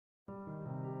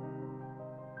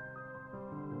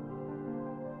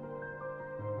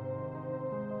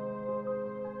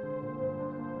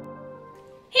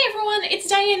Hey everyone,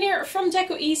 it's Dyanne here from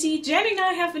Decoeasy. Janny and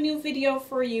I have a new video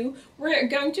for you. We're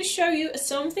going to show you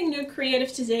something new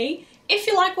creative today. If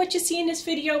you like what you see in this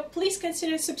video, please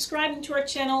consider subscribing to our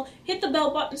channel. Hit the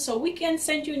bell button so we can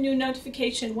send you a new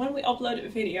notification when we upload a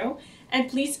video. And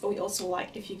please, we also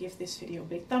like if you give this video a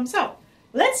big thumbs up.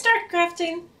 Let's start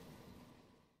crafting!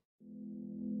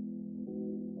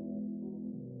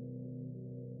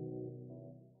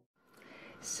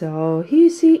 So here you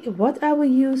see what I will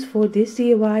use for this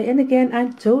DIY, and again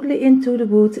I'm totally into the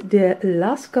wood the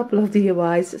last couple of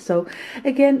DIYs. So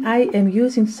again I am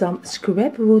using some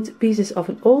scrap wood pieces of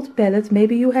an old pallet.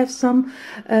 Maybe you have some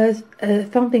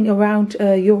something around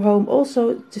your home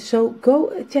also, so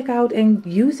go check out and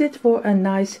use it for a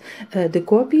nice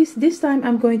decor piece. This time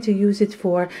I'm going to use it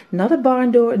for not a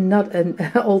barn door, not an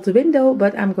old window,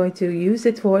 but I'm going to use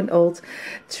it for an old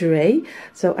tray.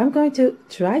 So I'm going to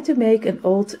try to make an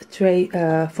old tray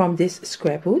from this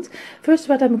scrap wood. First,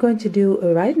 what I'm going to do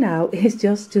right now is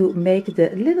just to make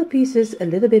the little pieces a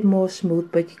little bit more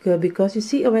smooth, but because you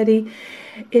see already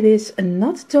it is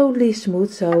not totally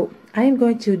smooth, so I am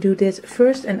going to do this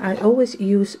first. And I always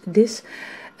use this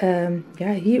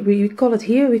here we call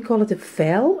it a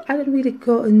fell. I don't really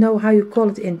know how you call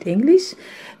it in English,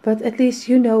 but at least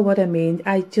you know what I mean.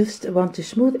 I just want to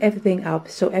smooth everything up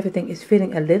so everything is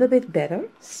fitting a little bit better.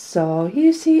 So here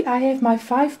you see I have my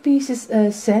 5 pieces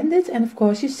sanded, and of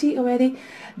course you see already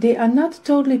they are not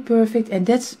totally perfect, and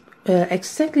that's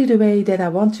exactly the way that I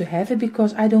want to have it,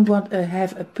 because I don't want to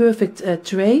have a perfect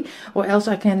tray, or else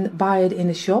I can buy it in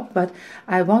a shop. But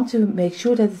I want to make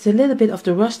sure that it's a little bit of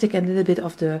the rustic and a little bit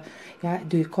of the,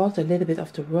 do you call it a little bit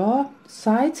of the raw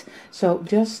side. So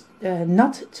just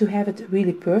not to have it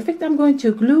really perfect. I'm going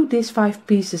to glue these 5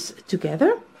 pieces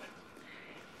together.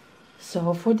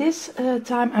 So for this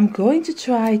time I'm going to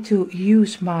try to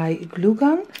use my glue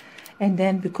gun. And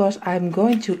then, because I'm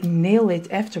going to nail it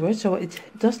afterwards, so it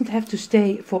doesn't have to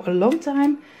stay for a long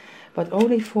time, but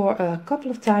only for a couple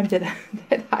of times that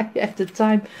I have the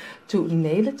time to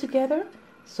nail it together.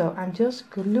 So I'm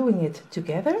just gluing it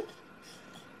together.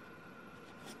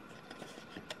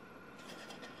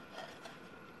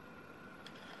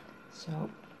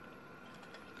 So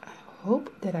I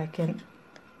hope that I can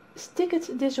stick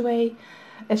it this way,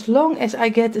 as long as I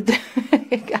get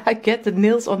the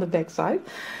nails on the back side.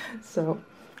 So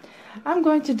I'm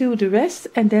going to do the rest,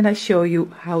 and then I show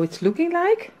you how it's looking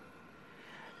like.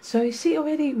 So you see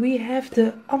already we have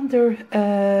the under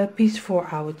piece for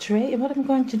our tray, and what I'm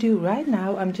going to do right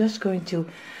now, I'm just going to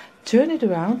turn it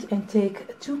around and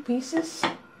take 2 pieces.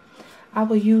 I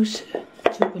will use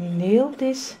to nail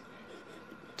this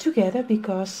together,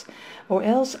 because or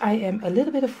else I am a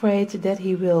little bit afraid that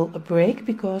he will break,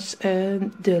 because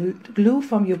the glue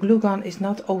from your glue gun is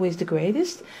not always the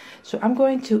greatest. So I'm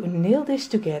going to nail this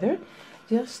together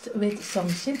just with some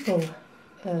simple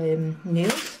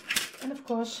nails, and of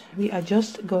course we are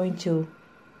just going to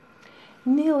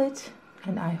nail it,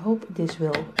 and I hope this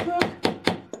will work.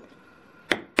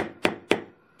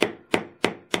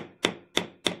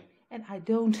 And I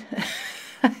don't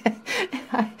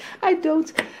I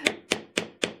don't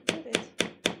get it.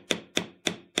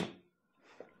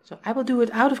 So I will do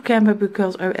it out of camera,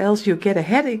 because or else you get a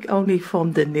headache only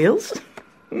from the nails.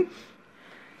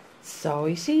 So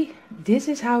you see, this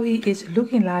is how he is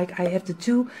looking like. I have the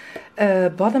 2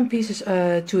 bottom pieces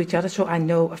to each other, so I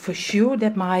know for sure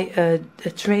that my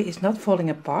tray is not falling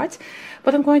apart.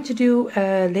 What I'm going to do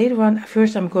later on,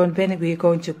 first when we're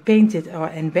going to paint it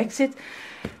and wax it,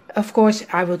 of course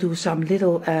I will do some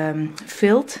little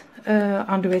felt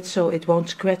under it so it won't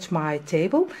scratch my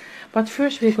table. But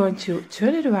first we're going to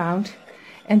turn it around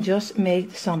and just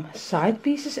make some side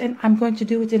pieces, and I'm going to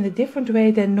do it in a different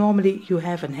way than normally you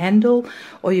have a handle,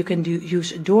 or you can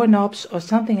use doorknobs or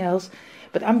something else.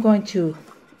 But I'm going to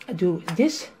do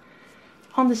this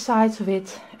on the sides of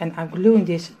it, and I'm gluing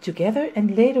this together,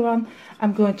 and later on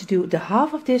I'm going to do the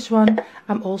half of this one.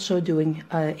 I'm also doing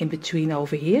in between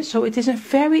over here. So it is a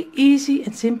very easy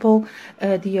and simple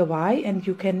DIY,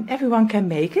 and everyone can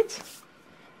make it.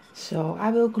 So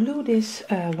I will glue this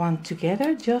one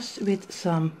together just with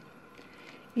some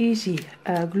easy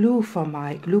glue from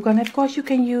my glue gun. Of course you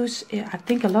can use, I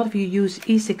think a lot of you use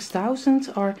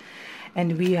E6000,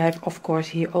 and we have of course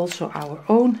here also our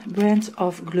own brand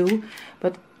of glue.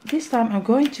 But this time I'm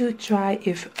going to try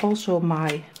if also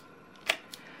my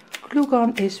glue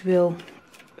gun will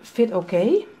fit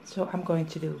okay. So I'm going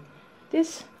to do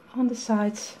this on the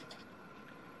sides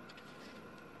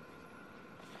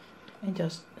and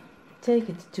just take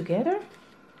it together,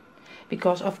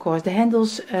 because of course the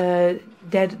handles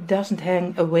that doesn't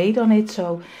hang a weight on it,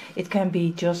 so it can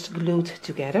be just glued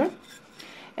together.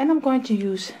 And I'm going to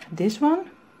use this one.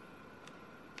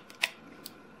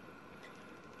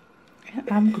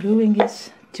 I'm gluing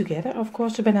it together, of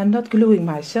course, but I'm not gluing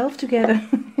myself together.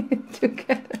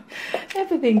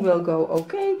 Everything will go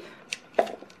okay.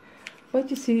 But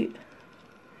you see,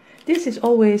 this is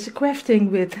always crafting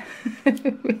with,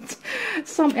 with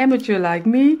some amateur like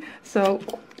me. So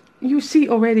you see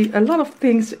already a lot of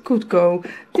things could go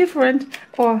different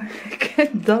or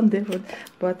get done different.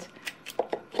 But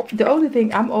the only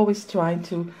thing I'm always trying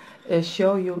to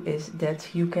show you is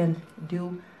that you can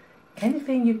do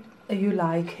anything you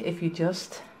like if you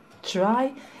just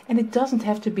try, and it doesn't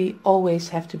have to be always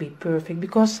have to be perfect,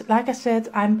 because like I said,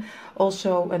 I'm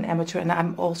also an amateur and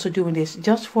I'm also doing this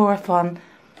just for fun,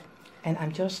 and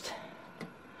I'm just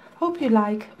hope you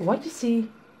like what you see.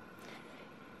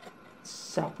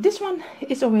 So this one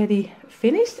is already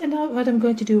finished, and now what I'm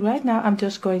going to do right now, I'm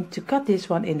just going to cut this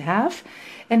one in half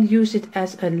and use it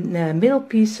as a middle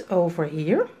piece over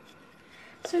here.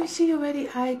 So you see already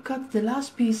I cut the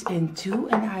last piece in two,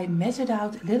 and I measured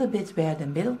out a little bit where the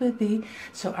middle will be.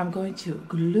 So I'm going to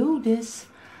glue this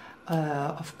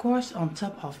of course on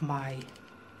top of my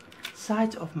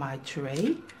side of my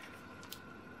tray.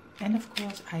 And of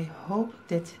course I hope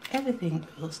that everything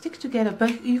will stick together,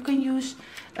 but you can use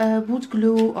wood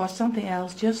glue or something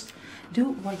else. Just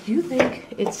do what you think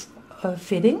it's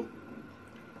fitting.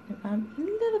 And I'm a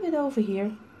little bit over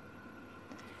here.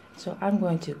 So I'm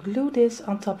going to glue this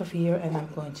on top of here, and I'm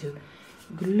going to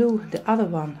glue the other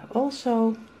one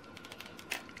also.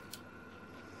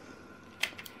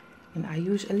 And I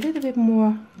use a little bit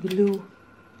more glue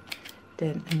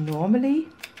than normally,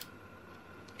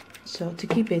 so to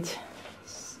keep it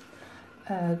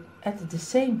at the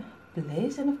same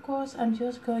place. And of course I'm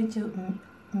just going to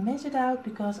measure it out,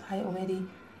 because I already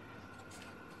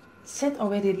set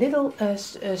already little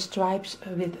stripes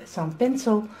with some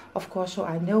pencil, of course, so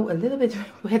I know a little bit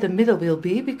where the middle will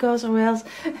be, because or else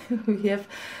we have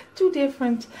two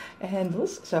different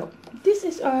handles. So this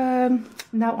is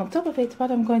now on top of it.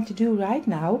 What I'm going to do right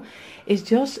now is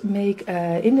just make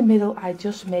in the middle, I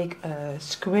just make a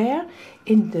square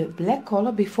in the black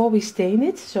color before we stain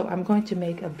it. So I'm going to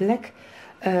make a black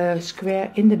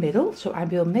square in the middle. So I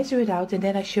will measure it out, and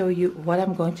then I show you what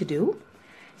I'm going to do.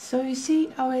 So you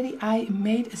see already I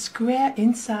made a square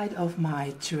inside of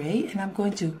my tray, and I'm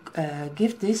going to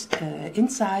give this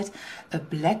inside a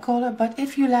black color. But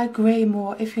if you like gray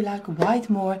more, if you like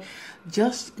white more,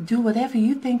 just do whatever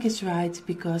you think is right,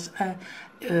 because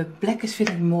black is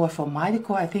fitting more for my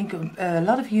decor. I think a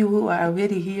lot of you who are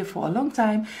already here for a long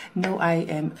time know I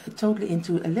am totally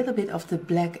into a little bit of the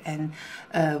black and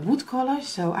wood color.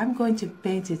 So I'm going to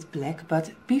paint it black,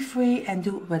 but be free and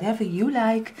do whatever you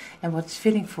like and what's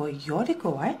fitting for your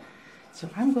decor. So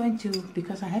I'm going to,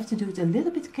 because I have to do it a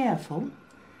little bit careful,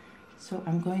 so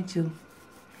I'm going to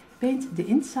paint the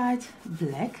inside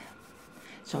black.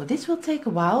 So this will take a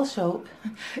while, so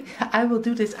I will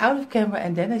do this out of camera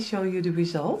and then I show you the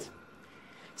result.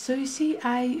 So you see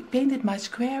I painted my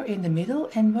square in the middle,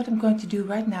 and what I'm going to do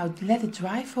right now, let it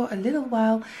dry for a little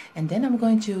while, and then I'm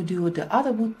going to do the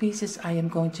other wood pieces. I am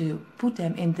going to put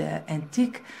them in the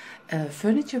antique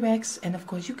furniture wax, and of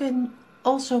course you can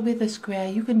also with a square,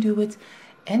 you can do it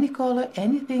any color,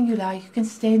 anything you like. You can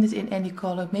stain it in any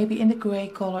color, maybe in the gray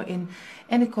color, in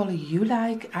any color you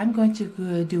like. I'm going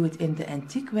to do it in the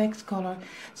antique wax color.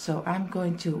 So I'm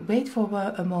going to wait for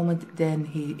a moment, then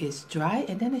he is dry,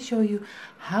 and then I show you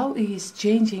how he is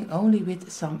changing only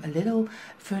with some little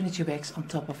furniture wax on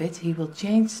top of it. He will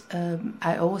change,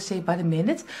 I always say by the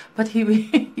minute, but he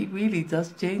really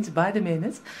does change by the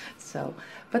minute. So,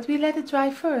 but we let it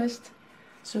dry first.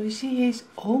 So you see he's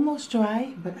almost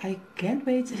dry, but I can't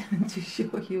wait to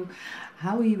show you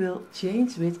how he will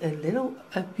change with a little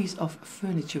piece of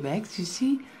furniture wax. You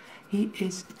see he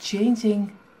is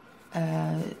changing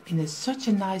in such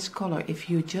a nice color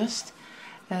if you just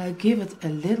give it a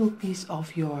little piece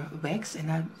of your wax.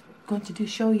 And I'm going to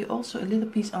show you also a little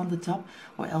piece on the top,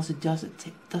 or else it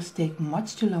does take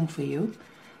much too long for you.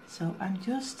 So I'm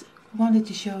just wanted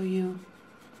to show you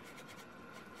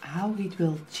how it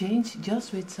will change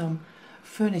just with some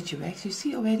furniture wax. You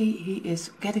see already he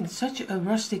is getting such a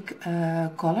rustic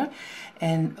color,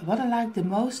 and what I like the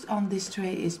most on this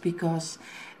tray is because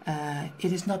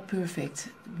it is not perfect.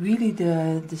 Really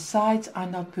the sides are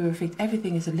not perfect.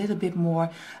 Everything is a little bit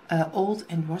more old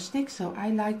and rustic, so I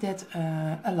like that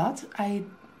a lot. I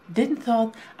didn't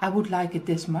thought I would like it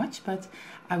this much, but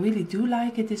I really do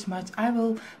like it this much. I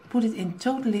will put it in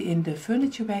totally in the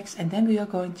furniture wax, and then we are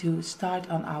going to start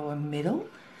on our middle.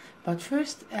 But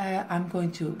first I'm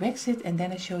going to wax it, and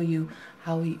then I show you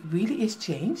how he really is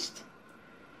changed.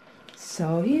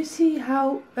 So you see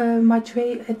how my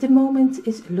tray at the moment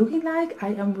is looking like. I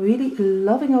am really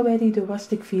loving already the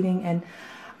rustic feeling, and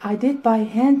I did by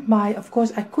hand of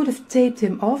course I could have taped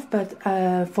him off, but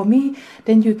for me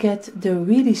then you get the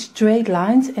really straight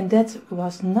lines, and that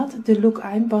was not the look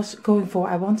I was going for.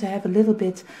 I want to have a little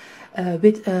bit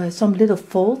with some little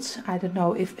folds. I don't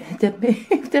know if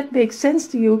that makes sense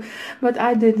to you, but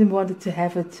I didn't want it to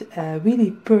have it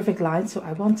really perfect line, so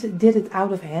I did it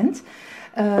out of hand.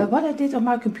 What I did on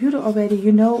my computer already,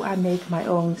 you know, I make my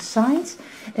own signs,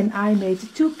 and I made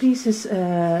two pieces,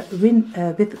 one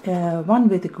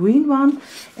with the green one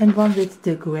and one with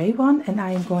the gray one, and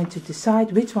I am going to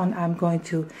decide which one I'm going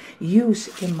to use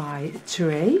in my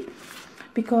tray.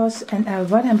 Because, and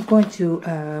what I'm going to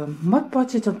Mod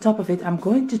Podge it on top of it, I'm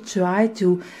going to try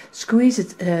to squeeze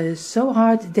it so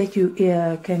hard that you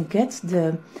can get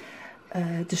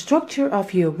the structure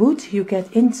of your wood you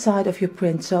get inside of your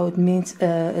print. So it means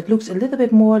it looks a little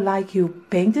bit more like you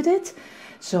painted it.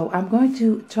 So I'm going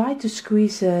to try to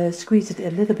squeeze it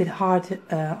a little bit hard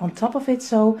on top of it,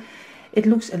 so it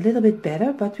looks a little bit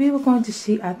better. But we were going to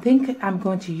see, I think I'm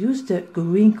going to use the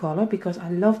green color because I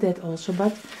love that also,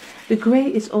 but the gray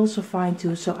is also fine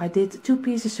too. So I did two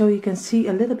pieces so you can see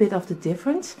a little bit of the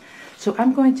difference. So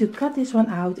I'm going to cut this one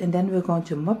out, and then we're going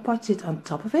to Mod Podge it on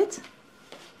top of it.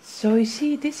 So you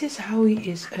see, this is how he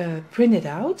is printed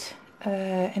out,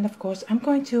 and of course I'm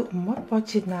going to Mod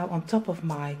Podge it now on top of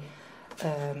my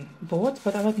board.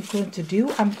 What I'm going to do,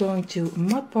 I'm going to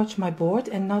Mod Podge my board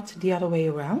and not the other way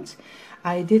around.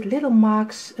 I did little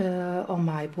marks on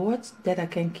my board that I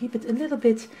can keep it a little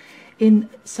bit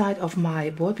inside of my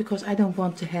board, because I don't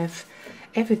want to have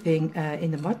everything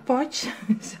in the Mod Podge.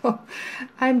 So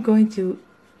I'm going to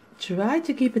try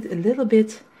to keep it a little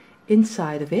bit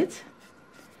inside of it.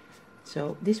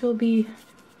 So this will be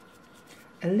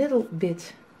a little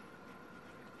bit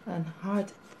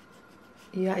hard.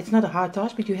 Yeah, it's not a hard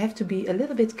task, but you have to be a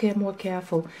little bit more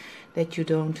careful that you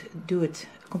don't do it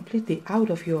completely out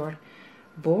of your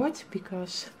board,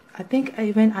 because I think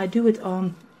when I do it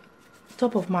on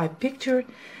top of my picture,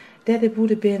 that it would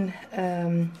have been,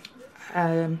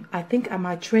 I think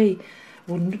my tray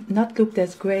would not look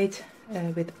that great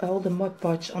with all the Mod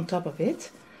Podge on top of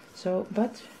it. So,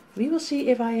 but we will see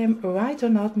if I am right or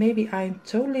not. Maybe I'm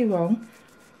totally wrong.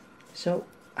 So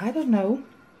I don't know.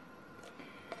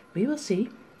 We will see.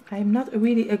 I'm not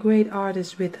really a great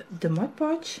artist with the Mod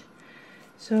Podge.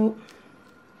 So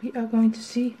we are going to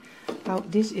see how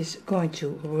this is going to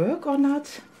work or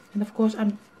not. And of course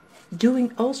I'm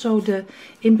doing also the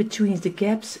in-betweens, the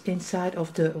gaps inside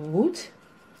of the wood.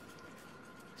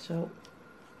 So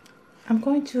I'm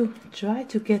going to try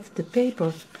to get the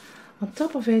paper on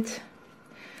top of it.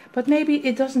 But maybe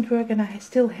it doesn't work and I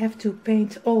still have to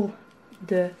paint all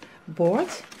the board.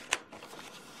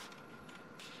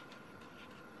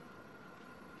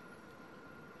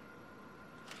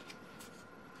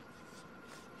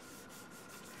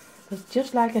 But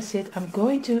just like I said, I'm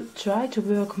going to try to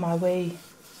work my way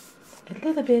a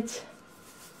little bit.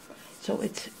 So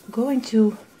it's going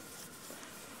to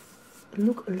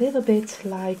look a little bit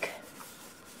like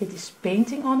it is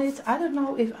painting on it. I don't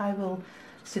know if I will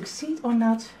succeed or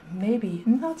not, maybe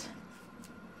not.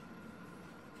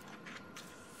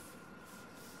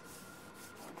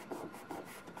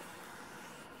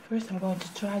 First I'm going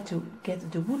to try to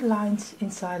get the wood lines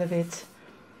inside of it,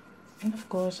 and of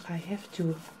course I have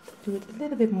to do it a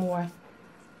little bit more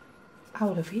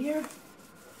out of here,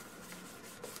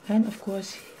 and of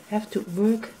course have to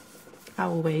work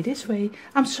our way this way.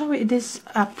 I'm sorry, this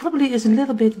probably is a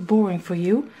little bit boring for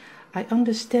you. I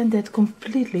understand that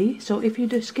completely. So if you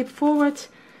just skip forward,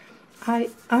 I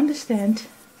understand.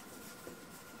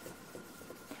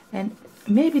 And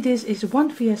maybe this is one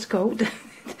fiasco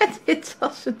that it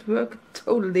doesn't work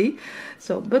totally.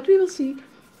 So, but we will see.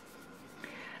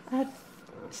 I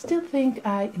still think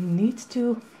I need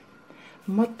to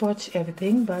Mod Podge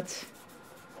everything, but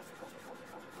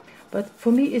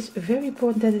for me it's very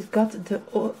important that it got the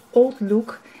old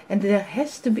look, and there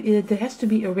has to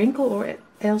be a wrinkle, or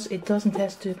else it doesn't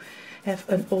have to have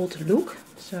an old look.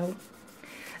 So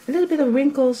a little bit of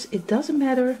wrinkles, it doesn't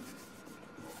matter.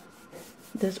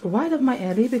 That's right up my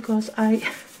alley, because I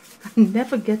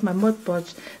never get my Mod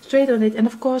Podge straight on it. And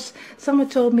of course someone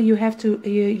told me you have to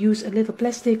use a little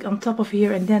plastic on top of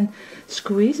here and then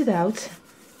squeeze it out.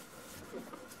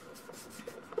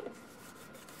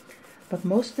 But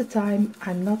most of the time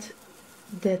I'm not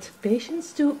that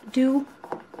patient to do.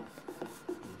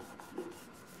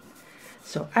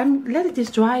 So I'm letting this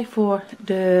dry for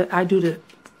I do the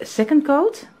second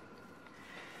coat.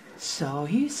 So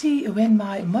here you see when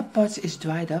my mud pot is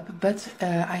dried up, but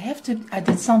I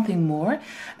did something more.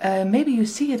 Maybe you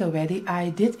see it already.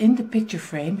 I did in the picture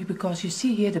frame, because you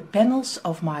see here the panels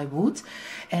of my wood,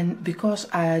 and because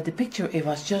the picture, it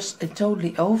was just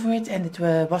totally over it, and it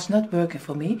was not working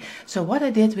for me. So what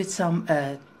I did with some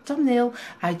thumbnail,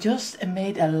 I just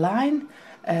made a line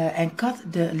and cut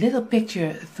the little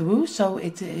picture through, so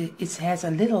it has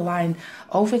a little line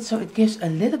over it, so it gives a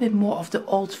little bit more of the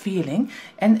old feeling,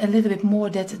 and a little bit more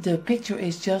that the picture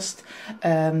is just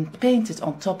painted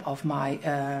on top of my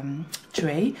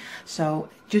tray. So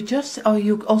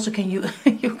you also can you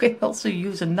can also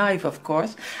use a knife, of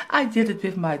course. I did it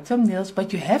with my thumbnails,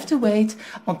 but you have to wait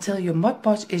until your mud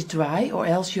pot is dry, or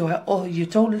else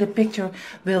the picture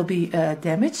will be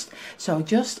damaged. So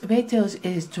just wait till it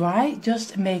is dry.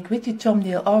 Just make with your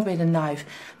thumbnail or with a knife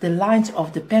the lines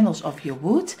of the panels of your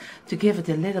wood to give it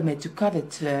a little bit, to cut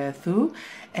it through,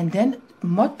 and then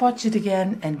mud pot it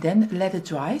again, and then let it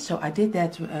dry. So I did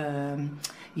that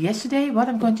yesterday. What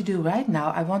I'm going to do right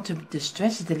now, I want to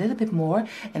distress it a little bit more,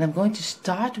 and I'm going to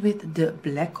start with the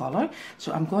black color.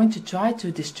 So I'm going to try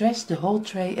to distress the whole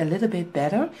tray a little bit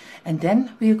better, and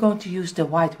then we're going to use the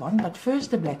white one, but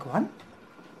first the black one.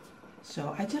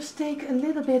 So I just take a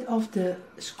little bit of the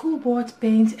school board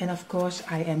paint, and of course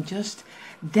I am just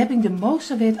dabbing the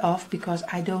most of it off, because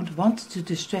I don't want to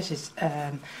distress it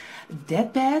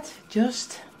that bad.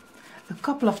 Just a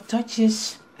couple of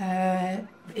touches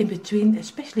in between,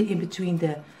 especially in between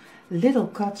the little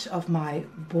cuts of my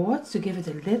board, to give it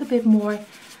a little bit more.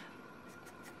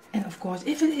 And of course,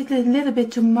 if it is a little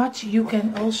bit too much, you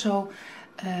can also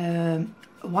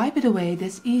wipe it away.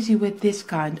 That's easy with this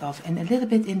kind of, and a little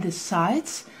bit in the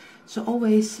sides. So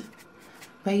always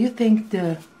where you think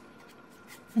and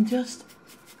just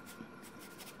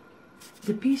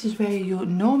the pieces where you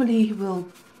normally will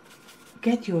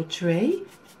get your tray.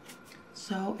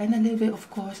 So, and a little bit, of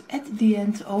course, at the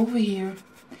end over here.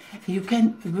 You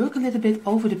can work a little bit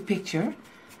over the picture.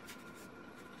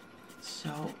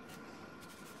 So,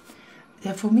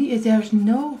 for me, there's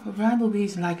no rhyme or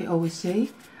reason, like I always say.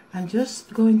 I'm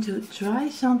just going to try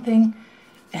something.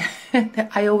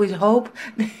 I always hope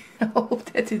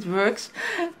that it works.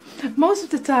 Most of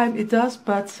the time it does,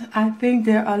 but I think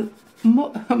there are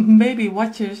maybe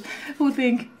watchers who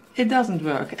think it doesn't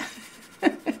work.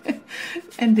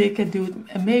 And they can do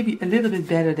it maybe a little bit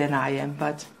better than I am,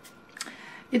 but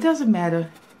it doesn't matter.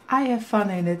 I have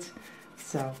fun in it.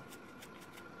 So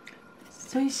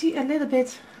you see a little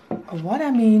bit of what I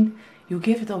mean. You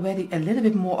give it already a little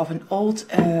bit more of an old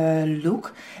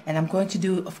look. And I'm going to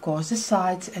do, of course, the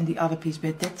sides and the other piece,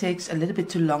 but that takes a little bit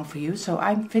too long for you. So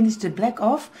I'm finished the black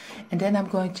off, and then I'm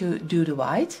going to do the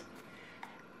white.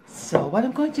 So what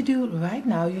I'm going to do right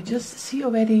now, you just see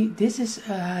already, this is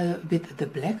with the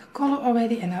black color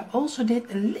already, and I also did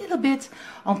a little bit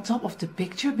on top of the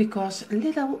picture, because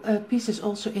little pieces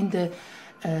also in the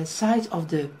side of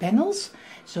the panels.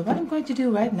 So what I'm going to do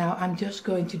right now, I'm just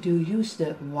going to use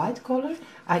the white color.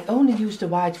 I only use the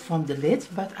white from the lid,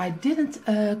 but I didn't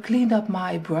clean up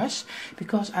my brush,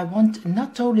 because I want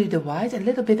not totally the white, a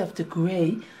little bit of the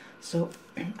gray. So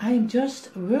I am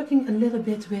just working a little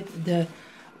bit with the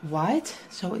white,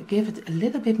 so give it a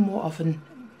little bit more of an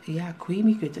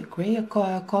creamy with a grayer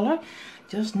color,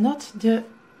 just not the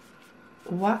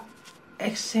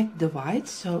exact the white.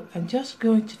 So I'm just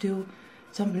going to do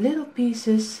some little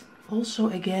pieces also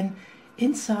again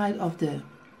inside of the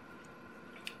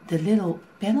little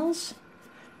panels.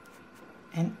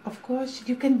 And of course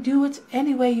you can do it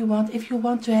any way you want. If you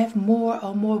want to have more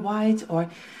white, or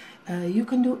you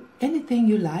can do anything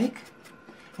you like.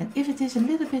 And if it is a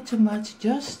little bit too much,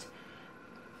 just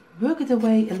work it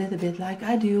away a little bit like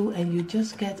I do, and you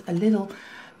just get a little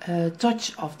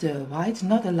touch of the white,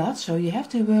 not a lot. So you have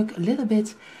to work a little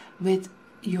bit with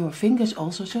your fingers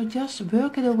also. So just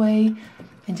work it away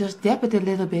and just dab it a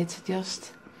little bit,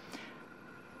 just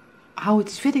how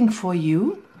it's fitting for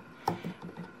you.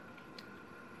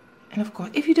 And of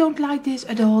course, if you don't like this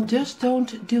at all, just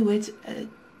don't do it.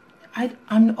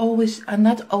 I'm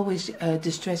not always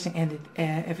distressing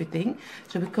everything,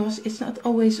 so because it's not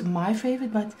always my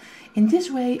favorite, but in this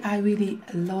way I really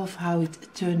love how it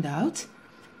turned out.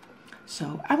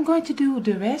 So I'm going to do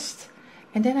the rest,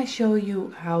 and then I show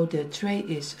you how the tray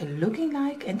is looking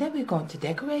like, and then we're going to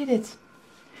decorate it.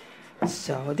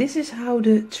 So this is how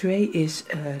the tray is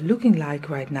looking like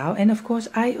right now. And of course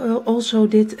I also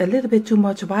did a little bit too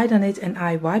much white on it, and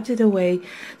I wiped it away.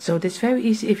 So that's very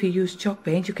easy. If you use chalk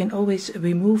paint, you can always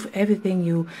remove everything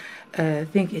you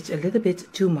think it's a little bit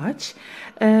too much.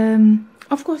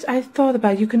 Of course, I thought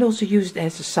about you can also use it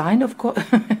as a sign, of course,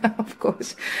 of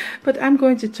course. But I'm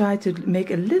going to try to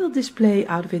make a little display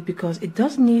out of it because it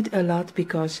doesn't need a lot,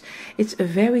 because it's a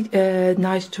very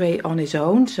nice tray on its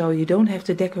own. So you don't have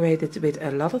to decorate it with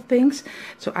a lot of things.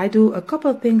 So I do a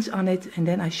couple of things on it and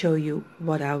then I show you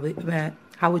what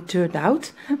how it turned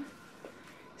out.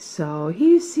 So here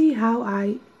you see how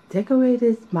I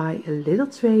decorated my little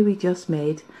tray we just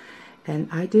made. And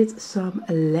I did some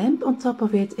lamp on top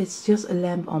of it. It's just a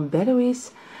lamp on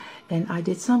batteries. And I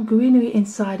did some greenery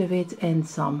inside of it and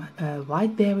some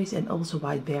white berries, and also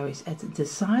white berries at the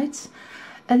sides.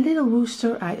 A little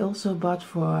rooster I also bought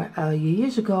for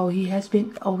years ago. He has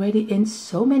been already in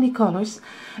so many colors,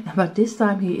 but this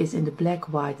time he is in the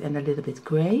black, white and a little bit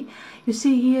gray. You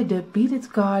see here the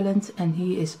beaded garland, and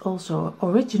he is also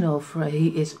original, for he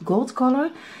is gold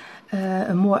color.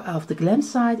 More of the glam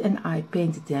side, and I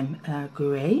painted them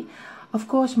gray. Of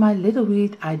course, my little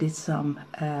wreath, I did some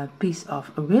piece of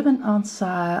ribbon on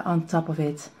top of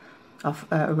it,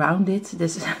 around it.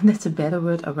 That's a better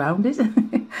word, around it.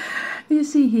 You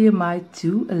see here my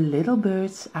two little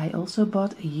birds I also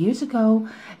bought years ago,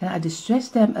 and I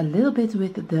distressed them a little bit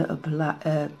with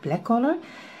the black color.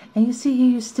 And you see here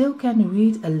you still can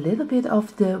read a little bit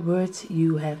of the words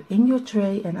you have in your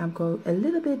tray, and I'm going a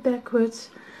little bit backwards,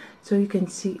 so you can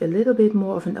see a little bit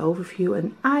more of an overview.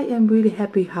 And I am really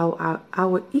happy how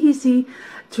our easy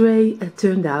tray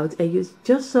turned out. And you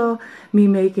just saw me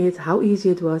make it, how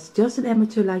easy it was, just an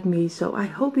amateur like me. So I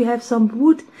hope you have some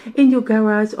wood in your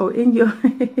garage or in your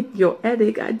your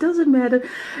attic. It doesn't matter.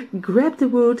 Grab the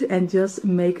wood and just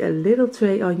make a little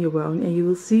tray on your own, and you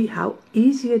will see how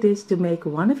easy it is to make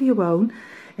one of your own.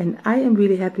 And I am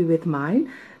really happy with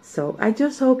mine. So I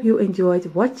just hope you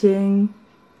enjoyed watching.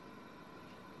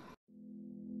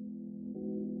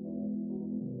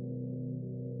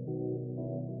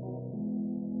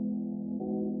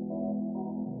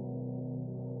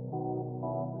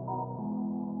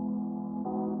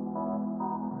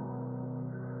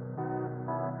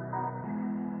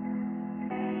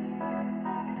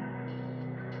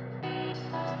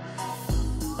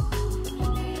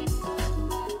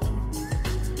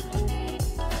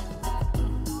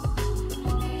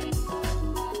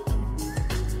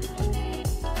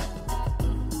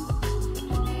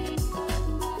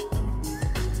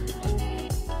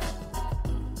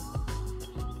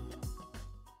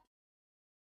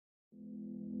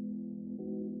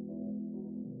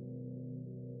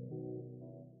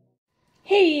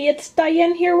 Hey, it's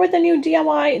Dyanne here with a new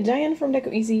DIY, Dyanne from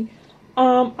Decoeasy.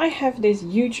 I have this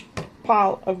huge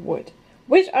pile of wood,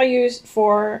 which I used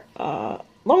for a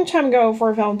long time ago for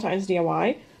a Valentine's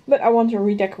DIY, but I want to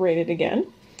redecorate it again.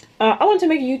 I want to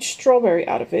make a huge strawberry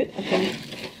out of it. I think,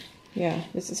 yeah,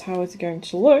 this is how it's going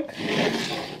to look.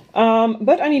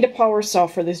 But I need a power saw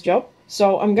for this job,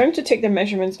 so I'm going to take the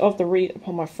measurements of the wreath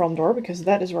upon my front door, because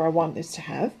that is where I want this to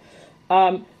have.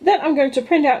 Then I'm going to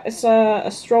print out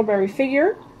a strawberry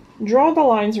figure, draw the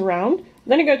lines around,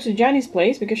 then I go to Janny's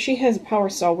place because she has a power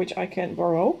saw which I can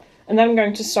borrow, and then I'm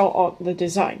going to sew out the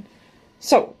design.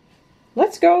 So,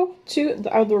 let's go to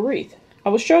the outdoor wreath. I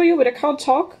will show you, but I can't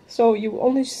talk, so you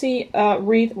only see a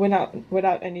wreath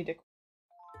without any decor.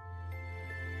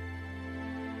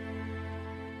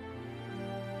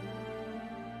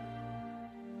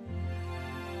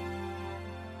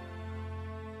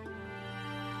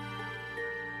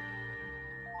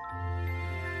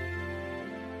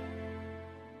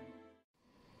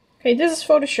 Okay, this is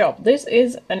Photoshop. This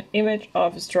is an image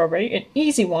of a strawberry, an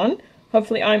easy one.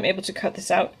 Hopefully I'm able to cut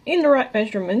this out in the right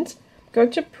measurements. I'm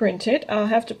going to print it. I'll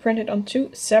have to print it on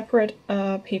two separate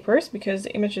papers because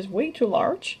the image is way too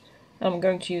large. I'm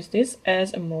going to use this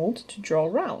as a mold to draw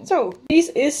around. So this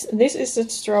is the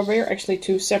strawberry, actually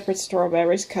two separate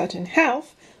strawberries cut in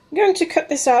half. I'm going to cut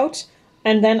this out,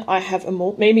 and then I have a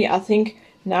mold. Maybe I think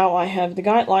now I have the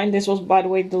guideline. This was, by the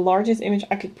way, the largest image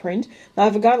I could print. Now I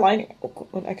have a guideline. Oh,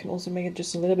 I can also make it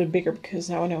just a little bit bigger because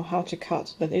now I know how to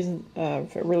cut. That isn't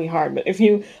really hard. But if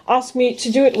you ask me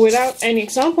to do it without any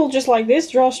example, just like this,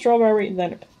 draw a strawberry,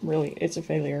 then really it's a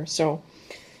failure. So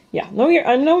yeah,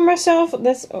 I know myself.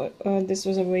 This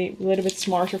was a little bit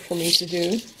smarter for me to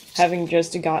do, having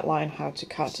just a guideline how to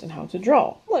cut and how to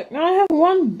draw. Look, now I have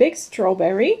one big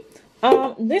strawberry.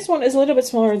 This one is a little bit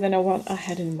smaller than I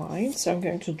had in mind, so I'm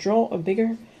going to draw a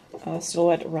bigger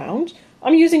silhouette around.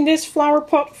 I'm using this flower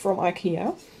pot from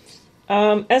IKEA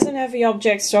as an heavy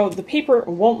object, so the paper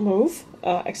won't move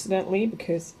accidentally,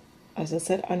 because, as I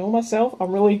said, I know myself,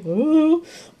 I'm really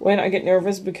when I get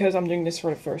nervous because I'm doing this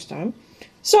for the first time.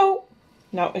 So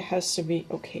now it has to be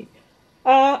okay.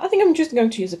 I think I'm just going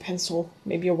to use a pencil,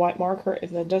 maybe a white marker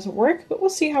if that doesn't work, but we'll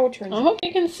see how it turns out. I hope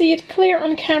you can see it clear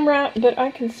on camera, but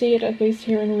I can see it at least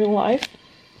here in real life.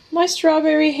 My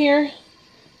strawberry here,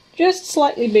 just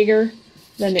slightly bigger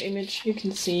than the image you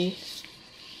can see.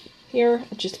 Here,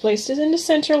 I just placed it in the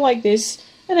center like this,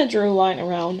 and I drew a line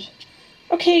around.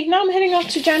 Okay, now I'm heading off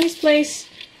to Janny's place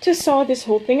to saw this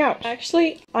whole thing out.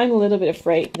 Actually, I'm a little bit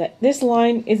afraid that this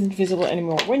line isn't visible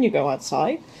anymore when you go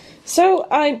outside. So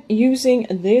I'm using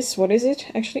this, what is it?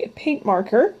 Actually a paint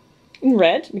marker in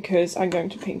red, because I'm going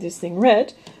to paint this thing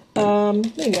red.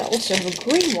 Maybe I also have a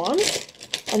green one.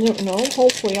 I don't know,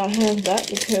 hopefully I have that,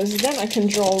 because then I can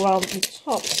draw around the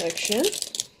top section.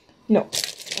 No,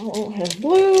 I don't have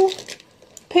blue,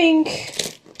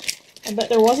 pink. I bet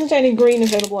there wasn't any green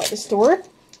available at the store.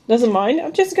 Doesn't mind.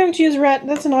 I'm just going to use red.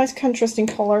 That's a nice contrasting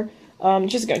color. I'm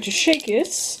just going to shake it.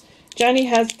 Janny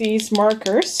has these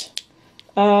markers.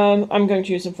 I'm going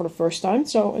to use them for the first time.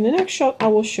 So in the next shot, I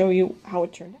will show you how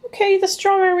it turned out. Okay, the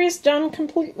strawberry is done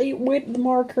completely with the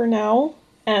marker now.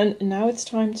 And now it's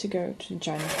time to go to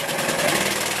Janny.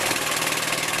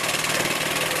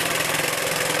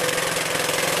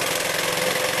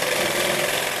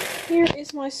 Here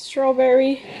is my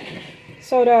strawberry.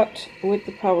 Sewed out with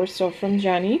the power sew from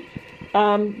Janny.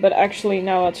 But actually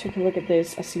now I took a look at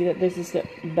this, I see that this is the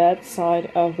bad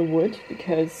side of the wood,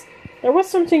 because there was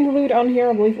something glued on here,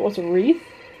 I believe it was a wreath,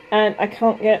 and I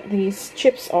can't get these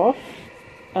chips off.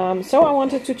 So I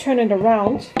wanted to turn it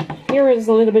around. Here is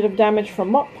a little bit of damage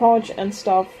from Mod Podge and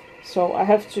stuff, so I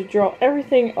have to draw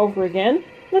everything over again.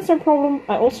 That's no problem.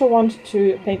 I also want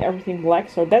to paint everything black,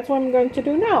 so that's what I'm going to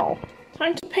do now.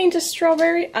 Time to paint a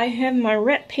strawberry. I have my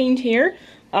red paint here.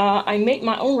 I made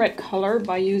my own red color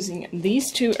by using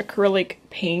these two acrylic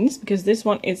paints, because this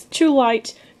one is too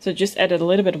light, so just added a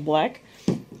little bit of black.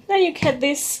 Then you get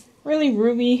this really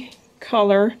ruby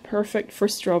color, perfect for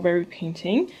strawberry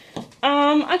painting.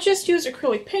 I just used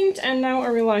acrylic paint, and now I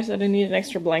realize that I need an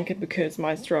extra blanket because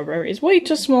my strawberry is way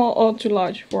too small or too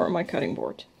large for my cutting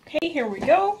board. Okay, here we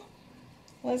go.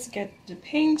 Let's get the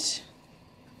paint.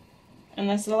 And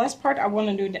that's the last part. I want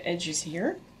to do the edges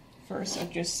here. First, I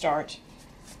just start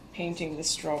painting the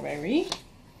strawberry.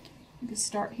 You can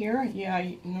start here. Yeah,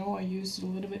 I know I used a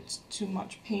little bit too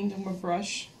much paint on my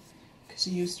brush, because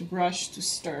I used the brush to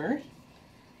stir,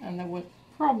 and that was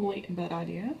probably a bad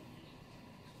idea.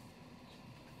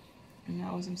 And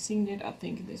now as I'm seeing it, I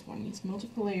think this one needs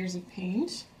multiple layers of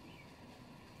paint.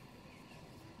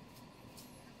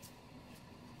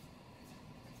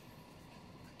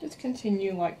 Just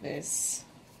continue like this.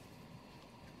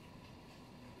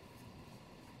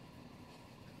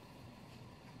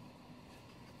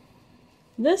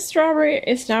 This strawberry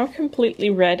is now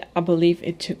completely red. I believe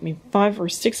it took me 5 or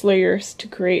 6 layers to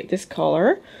create this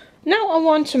color. Now I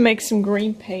want to make some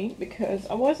green paint, because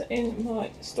I was in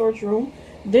my storage room.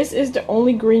 This is the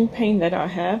only green paint that I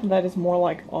have. That is more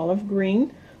like olive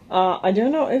green. I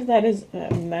don't know if that is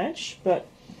a match, but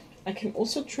I can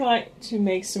also try to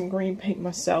make some green paint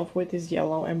myself with this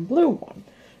yellow and blue one.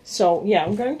 So yeah,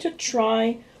 I'm going to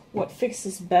try what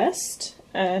fixes best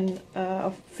and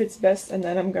fits best, and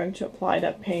then I'm going to apply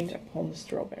that paint upon the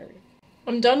strawberry.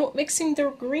 I'm done with mixing the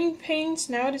green paint.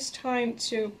 Now it is time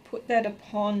to put that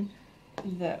upon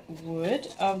the wood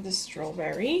of the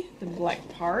strawberry, the black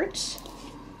part.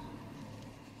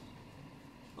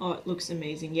 Oh, it looks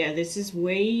amazing. Yeah, this is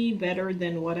way better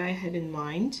than what I had in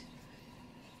mind.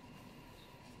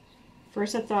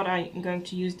 First I thought I'm going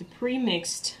to use the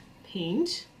pre-mixed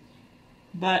paint,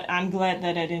 but I'm glad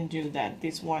that I didn't do that.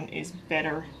 This one is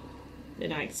better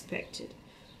than I expected.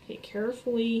 Okay,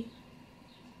 carefully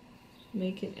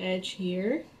make an edge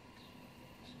here.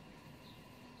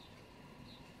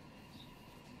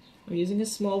 I'm using a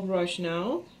small brush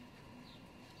now.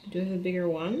 I do have a bigger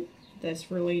one. That's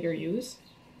for later use.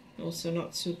 Also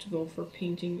not suitable for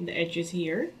painting the edges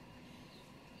here.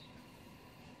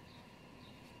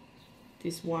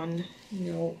 This one,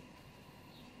 you know,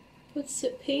 puts the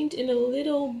paint in a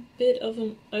little bit of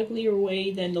an uglier way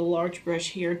than the large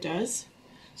brush here does.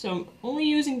 So I'm only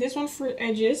using this one for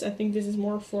edges. I think this is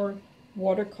more for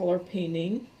watercolor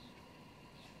painting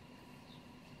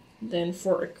than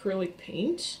for acrylic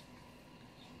paint.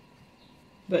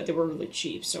 But they were really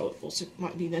cheap, so it also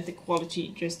might be that the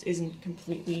quality just isn't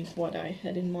completely what I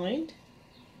had in mind.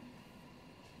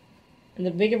 And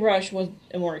the bigger brush was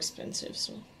more expensive,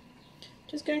 so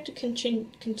just going to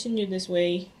continue this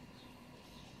way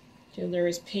till there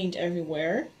is paint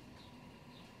everywhere.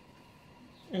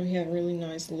 And we have really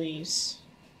nice leaves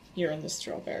here on the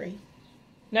strawberry.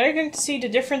 Now you're going to see the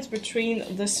difference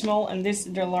between the small and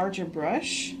the larger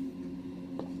brush.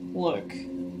 Look.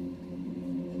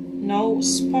 No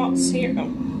spots here.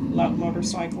 Oh, loud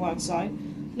motorcycle outside.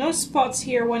 No spots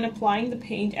here when applying the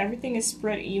paint. Everything is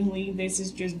spread evenly. This is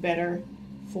just better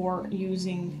for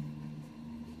using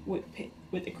with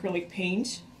acrylic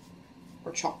paint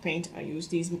or chalk paint. I use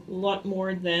these a lot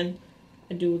more than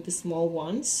I do with the small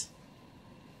ones.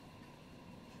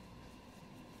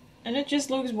 And it just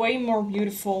looks way more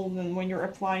beautiful than when you're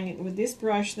applying it with this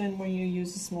brush than when you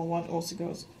use the small one. It also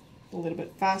goes a little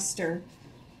bit faster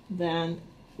than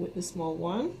with the small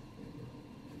one.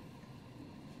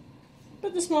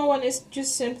 But the small one is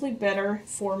just simply better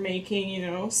for making, you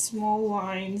know, small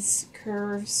lines,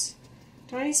 curves,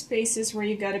 tiny spaces where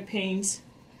you gotta paint.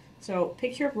 So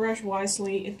pick your brush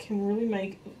wisely, it can really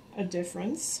make a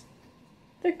difference.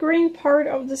 The green part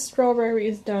of the strawberry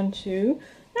is done too.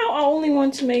 Now I only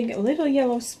want to make little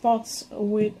yellow spots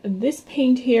with this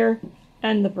paint here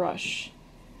and the brush.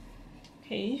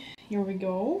 Okay, here we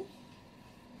go.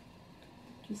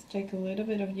 Just take a little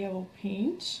bit of yellow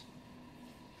paint.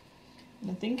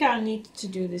 I think I need to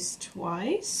do this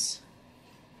twice.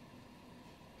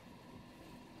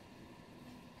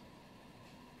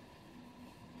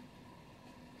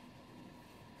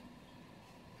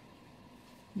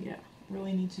 Yeah,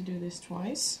 really need to do this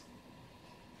twice.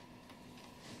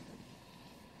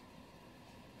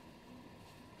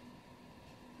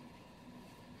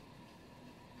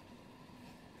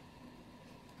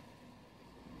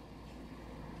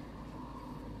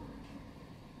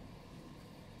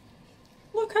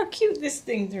 Look how cute this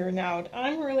thing turned out.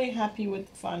 I'm really happy with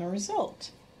the final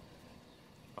result.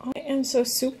 I am so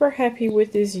super happy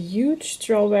with this huge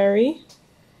strawberry.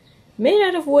 Made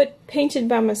out of wood, painted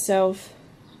by myself.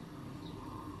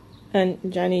 And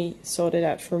Janny sorted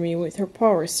out for me with her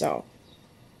power saw.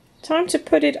 Time to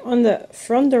put it on the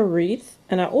front door wreath.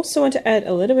 And I also want to add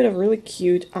a little bit of really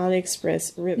cute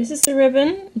AliExpress ribbon. This is the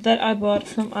ribbon that I bought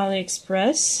from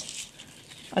AliExpress.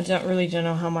 I don't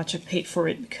know how much I paid for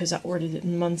it because I ordered it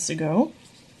months ago.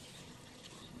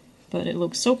 But it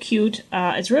looks so cute.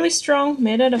 It's really strong,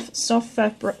 made out of soft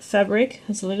fabric,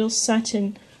 has a little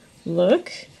satin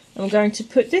look. I'm going to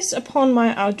put this upon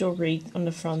my outdoor wreath on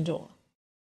the front door.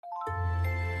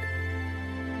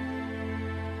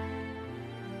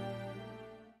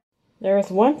 There is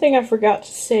one thing I forgot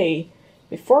to say.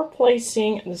 Before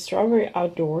placing the strawberry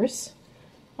outdoors,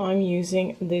 I'm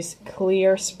using this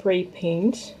clear spray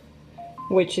paint,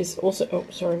 which is also, oh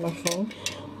sorry my phone,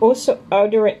 also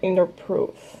outdoor and indoor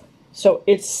proof. So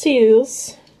it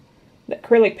seals the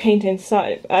acrylic paint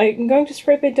inside. I'm going to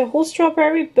spray paint the whole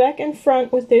strawberry back and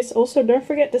front with this. Also don't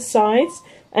forget the sides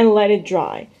and let it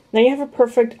dry. Then you have a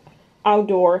perfect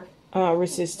outdoor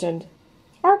resistant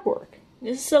artwork.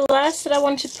 This is the last that I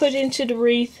want to put into the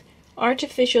wreath.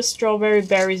 Artificial strawberry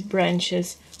berries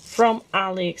branches from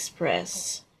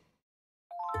AliExpress.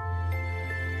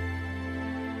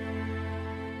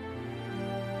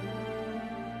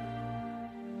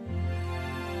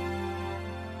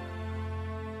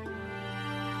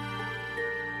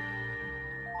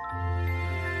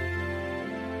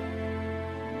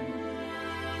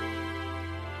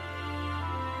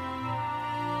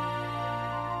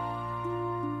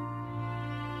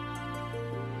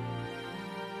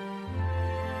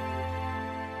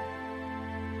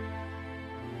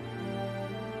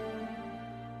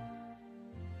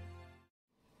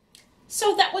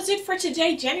 So that was it for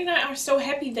today. Janny and I are so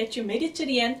happy that you made it to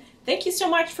the end. Thank you so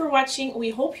much for watching. We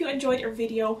hope you enjoyed our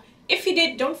video. If you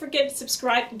did, don't forget to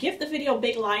subscribe, give the video a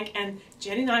big like, and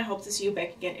Janny and I hope to see you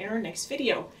back again in our next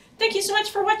video. Thank you so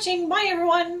much for watching. Bye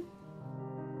everyone!